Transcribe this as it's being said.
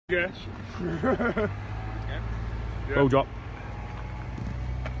Yes. Yeah. Ball drop.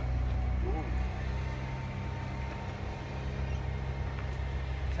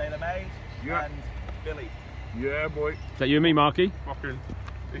 Taylor made and Billy. Yeah, boy. Is that you and me, Marky? Fucking.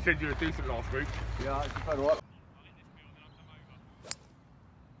 They said you were decent last week. Yeah, it's quite alright.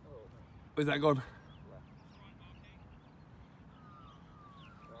 Where's that gone?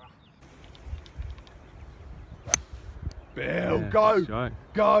 Bill, Yeah, go! that's right.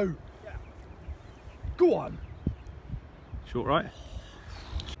 Go! Go on! Short right.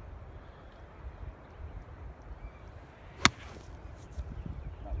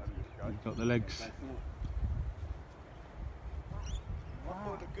 You've got the legs.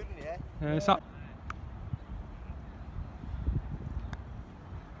 Yeah, it's up.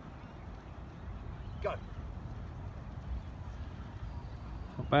 Go.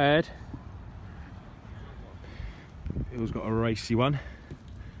 Not bad. Bill's got a racy one.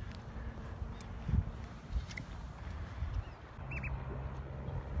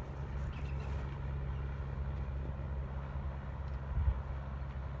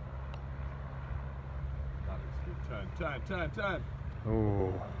 Turn.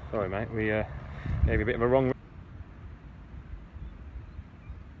 Oh, sorry mate, we gave you a bit of a wrong.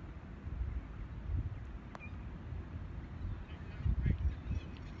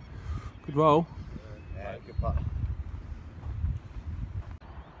 Good roll. Yeah, good putt.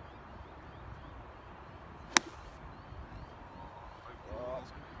 Oh,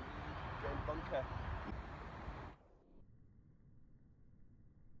 getting bunker.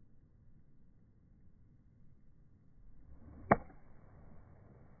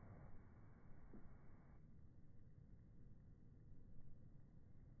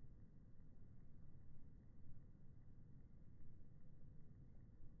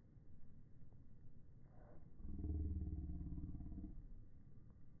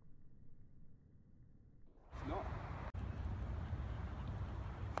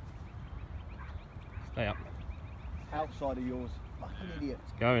 Stay up. Outside of yours. Fucking idiot.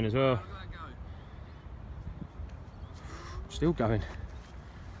 It's going as well. Still going.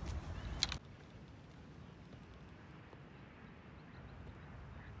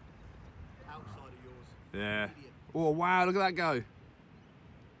 Outside of yours. Yeah. Oh wow, look at that go.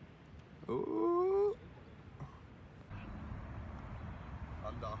 Ooh.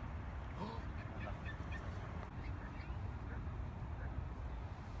 Under.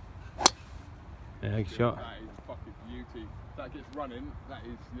 Yeah, good shot. That is a fucking beauty. If that gets running, that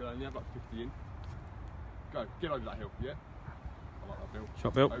is, you only have like 50 in. Go, get over that hill, yeah? I like that, Bill.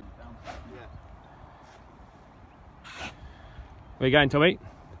 Shot, Bill. Over, down. Yeah. Where you going, Tommy?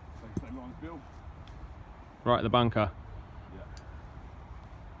 Same line as Bill. Right at the bunker. Yeah.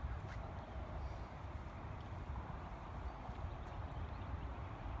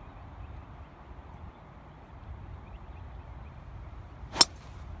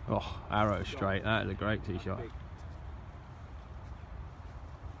 Oh, arrow straight. That is a great tee shot.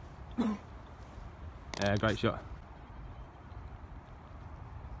 Yeah, great shot.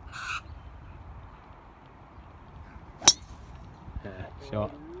 Yeah,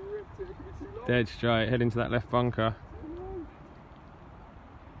 shot. Dead straight, head into that left bunker.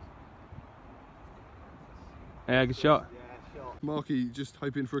 Yeah, good shot. Yeah, shot. Marky just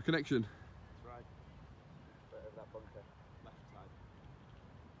hoping for a connection. That's right. Right over that bunker. Left side.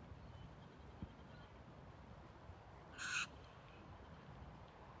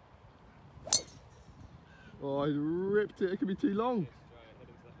 Oh, I ripped it. It could be too long.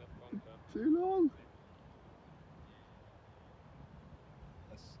 Too long.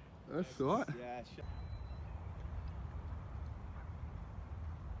 That's alright. Yeah, shot.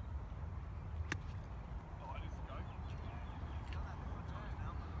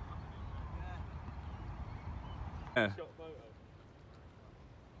 Yeah.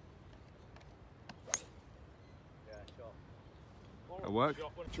 Yeah, shot. That'll work.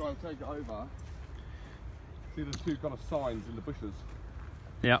 Try and take it over. See there's two kind of signs in the bushes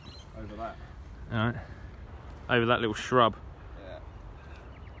Yep. over that. Alright. Over that little shrub. Yeah.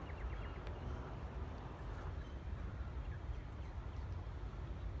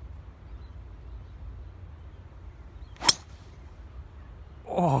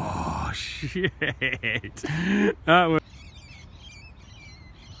 Oh shit! That was.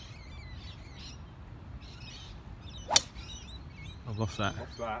 I've lost that.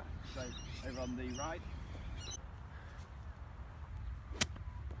 What's that? So, over on the right.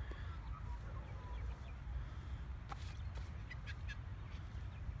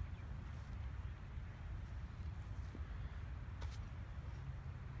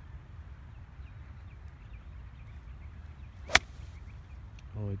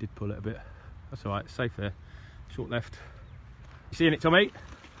 Oh he did pull it a bit. That's all right, it's safe there. Short left. You seeing it, Tommy?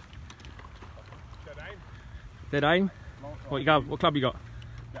 Dead aim. Dead aim? What you got? What club you got?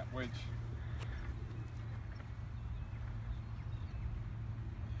 That wedge.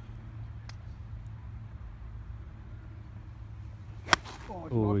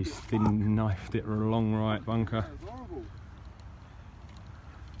 Oh, he's thin knifed it long right bunker.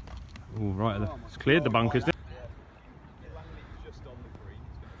 Oh, right, it's cleared the bunkers.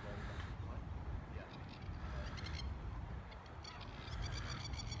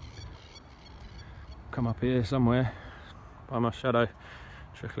 Come up here somewhere by my shadow,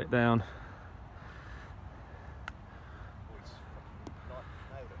 trickle it down.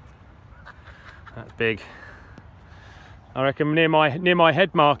 That's big. I reckon near my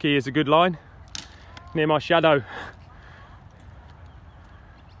head marquee is a good line. Near my shadow. That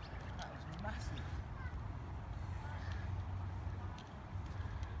was massive.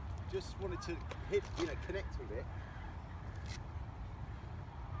 Just wanted to hit, connect with it.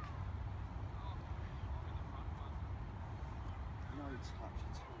 No touch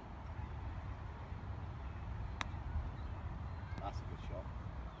at all. That's a good shot.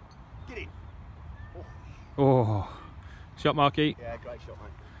 Get it! Oh, shot marquee. Yeah, great shot,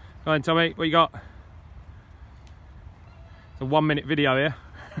 mate. Go on, Tommy, what you got? It's a 1 minute video here.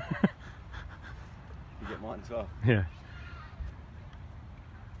 You get mine as well. Yeah.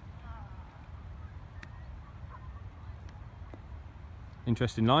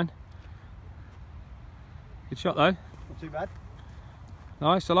 Interesting line. Good shot though. Not too bad.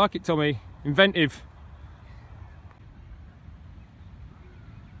 Nice, I like it, Tommy. Inventive.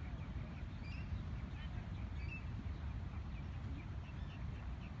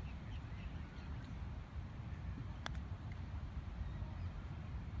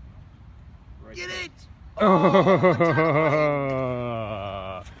 Get it! Oh.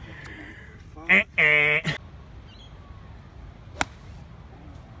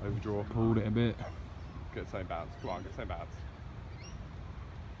 Overdraw. Pulled it a bit. Get the same bounce. Come on, get the same bounce.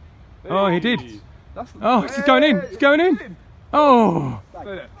 Oh, he did. That's Oh, it's going in. It's going in. Oh. Stay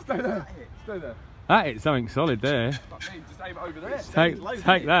there. Stay there. Stay there. That is something solid there. Just aim it over there.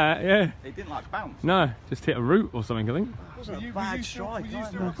 Take that, yeah. It didn't like bounce. No, just hit a root or something, I think. It wasn't a bad strike. Were you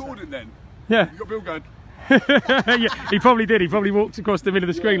still recording then? Yeah. You got Bill going. Yeah, he probably did. He probably walked across the middle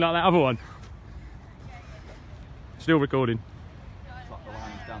of the screen like that other one. Still recording. It's like the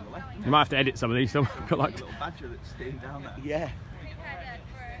lines down the left. You might have to edit some of these. Some got like. Little badger that's steering down there. Yeah.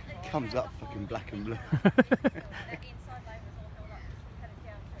 Comes up fucking black and blue.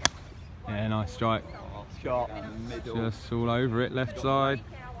 Yeah, nice strike. Sharp in the middle. Just all over it, left side.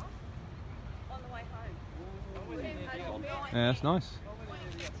 Yeah, that's nice.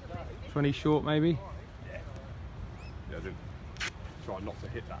 20 short maybe. Yeah, I didn't try not to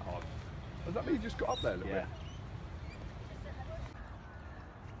hit that hard. Does that mean you just got up there a little bit?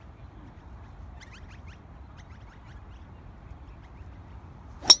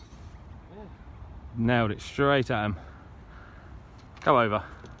 Nailed it straight at him. Go over.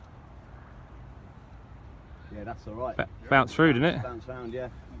 Yeah, that's alright. Bounce through, didn't it? Bounce round, yeah.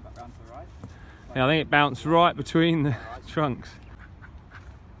 Back round to the right. Yeah, I think it bounced right between the trunks.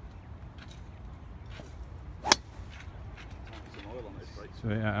 Some oil on those brakes.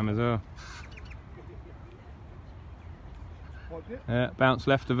 Sweet at him as well. What's it? Yeah, bounce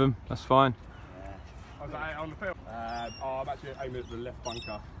left of him. That's fine. I was on the field. I'm actually aiming at the left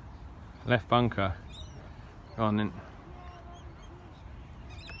bunker. Left bunker. Go on then.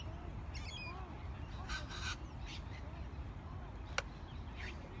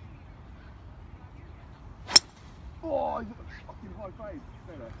 Oh, he's got a fucking high fade.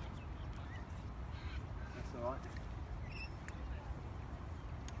 Stay there. That's alright.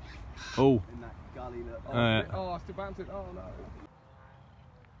 Oh. In that gully that. Oh, I still bouncing. Oh no.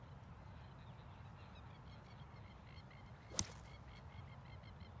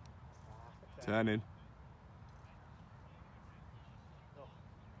 Turning.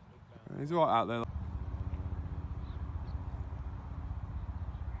 He's alright out there.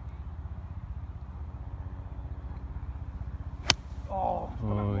 Oh,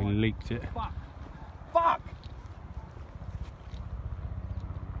 Oh, he leaked it. fuck! Fuck!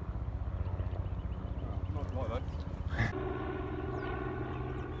 Not right though.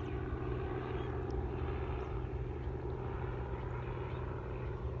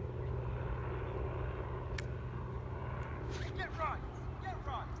 Get right! Get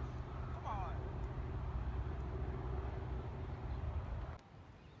right! Come on!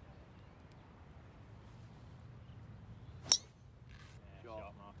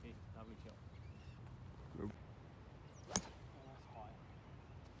 Shot, Marky. Lovely shot.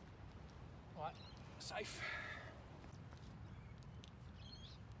 Right, safe.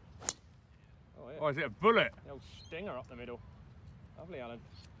 Oh, yeah. Oh, is it a bullet? The old stinger up the middle. Lovely, Alan.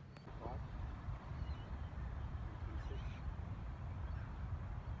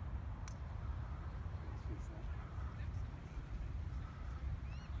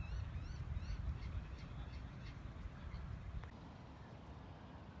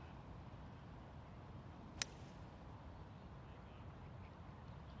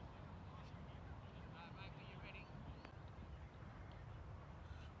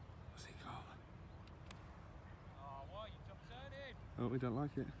 Oh, we don't like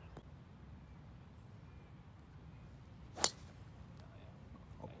it.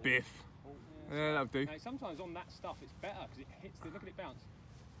 Oh, biff. Yeah, that'll do. Now, sometimes on that stuff it's better because it hits the, look at it bounce.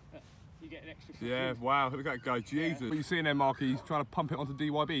 You get an extra foot. Yeah, wow, look at that go, Jesus. What are you seeing there, Marky? He's trying to pump it onto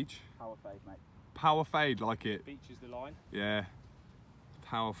DY Beach. Power fade, mate. Power fade, like it. Beach is the line. Yeah,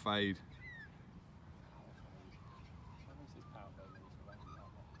 power fade.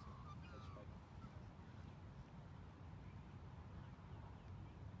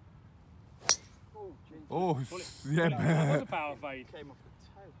 Oh, yeah. That was a power fade. Came off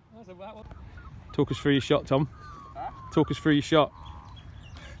the toe. Talk us through your shot, Tom. Huh? Talk us through your shot.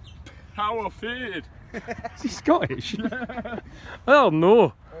 Power fade. Is he Scottish? Oh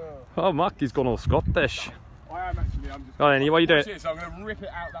no. Oh, Marky's gone all Scottish. I am actually. I'm just. Oh, then, what are you doing? So I'm going to rip it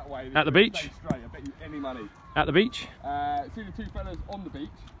out that way. At the beach? Stay straight. I bet you any money. At the beach? See the two fellas on the beach.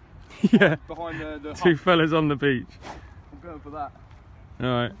 Yeah. Behind the Two fellas on the beach. I'm going for that.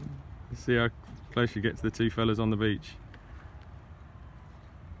 Alright. Let's see how close you get to the two fellas on the beach.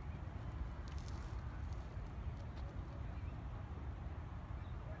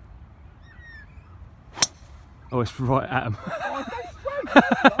 Oh, it's right at them.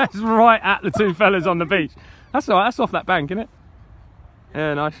 It's right at the two fellas on the beach. That's alright, that's off that bank, isn't it?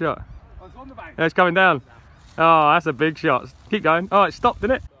 Yeah, nice shot. I was on the bank. Yeah, it's coming down. Oh, that's a big shot. Keep going. Oh, it stopped,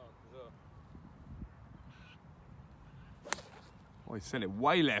 didn't it? Oh, he sent it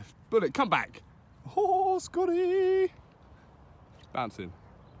way left. Bullet, come back. Oh, Scotty. Bouncing.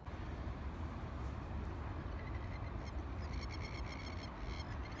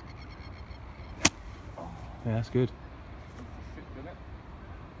 Yeah, that's good.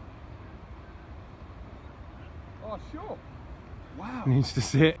 Oh, sure. Wow. Needs to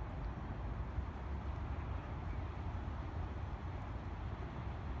sit.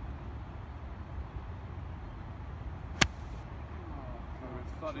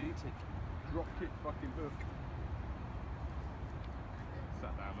 Funny. Drop kick fucking hook.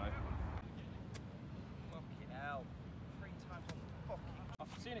 Sat down, mate. Fucking hell. 3 times on the fucking.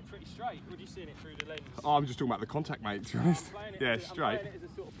 I've seen it pretty straight. Would you seen it through the lens? Oh, I'm just talking about the contact, mate, to be honest. Yeah, I'm straight. playing it as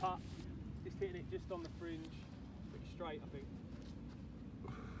a sort of putt. Just hitting it just on the fringe. Pretty straight, I think.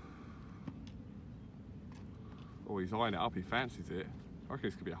 Oh, he's eyeing it up. He fancies it. I reckon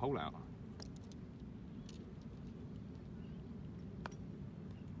this could be a hole out.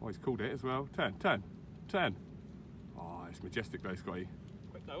 Oh, he's called it as well. Turn. Oh, it's majestic though, Scotty.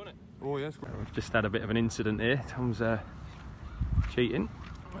 Quick though, isn't it? Oh, yes. We've just had a bit of an incident here. Tom's cheating.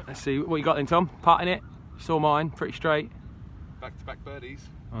 Let's see what you got then, Tom. Putting it. You saw mine. Pretty straight. Back-to-back birdies.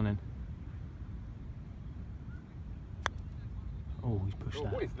 On then. Oh, he's pushed Oh,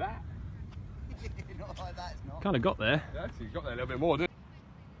 that. what is that? Not like that, it's not. Kind of got there. Yeah, actually, you got there a little bit more, didn't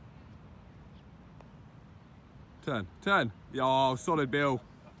you? Turn. Oh, solid, Bill.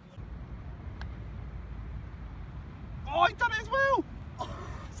 Oh, he done it as well.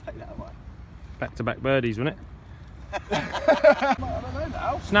 Take that away. Back-to-back birdies, wasn't it? I don't know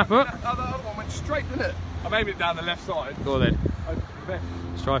now. Snap up. The other one went straight, didn't it? I'm aiming it down the left side. Go on then. Left.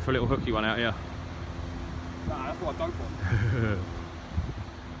 Let's try for a little hooky one out here. Nah, that's what I don't want.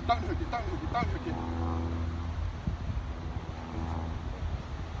 Don't hook it.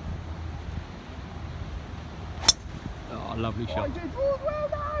 Oh, lovely shot. Oh, well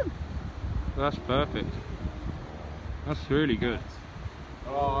done. That's perfect. That's really good.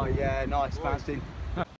 Oh yeah, nice bouncing.